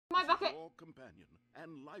your companion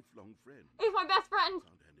and lifelong friend. He's my best friend.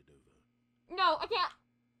 Can't hand it over. No, I can't.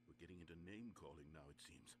 We're getting into name-calling now, it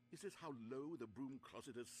seems. Is this how low the broom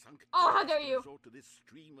closet has sunk? Oh, how dare you! Resort to this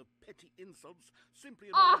stream of petty insults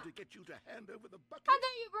simply in order to get you to hand over the bucket? How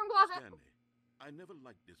dare you, broom closet! Stanley, I never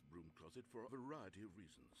liked this broom closet for a variety of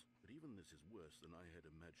reasons, but even this is worse than I had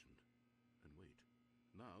imagined. And wait,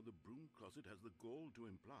 now the broom closet has the gall to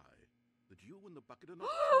imply that you and the bucket are not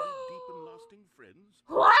truly deep and lasting friends.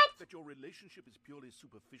 What? That your relationship is purely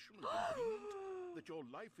superficial and convenient. That your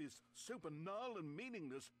life is so banal and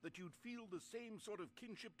meaningless that you'd feel the same sort of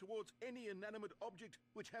kinship towards any inanimate object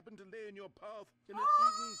which happened to lay in your path in an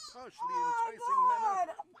even partially enticing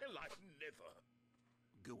manner. Well, I've never.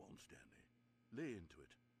 Go on, Stanley. Lay into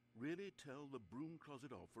it. Really tell the broom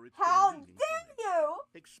closet off for its How remaining dare comments.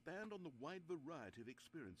 you! Expand on the wide variety of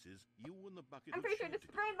experiences you and the bucket I'm have pretty sure I shared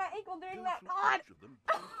just sprained together. my ankle doing Go that. through God! each of them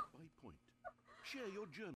point by point. Share your journey.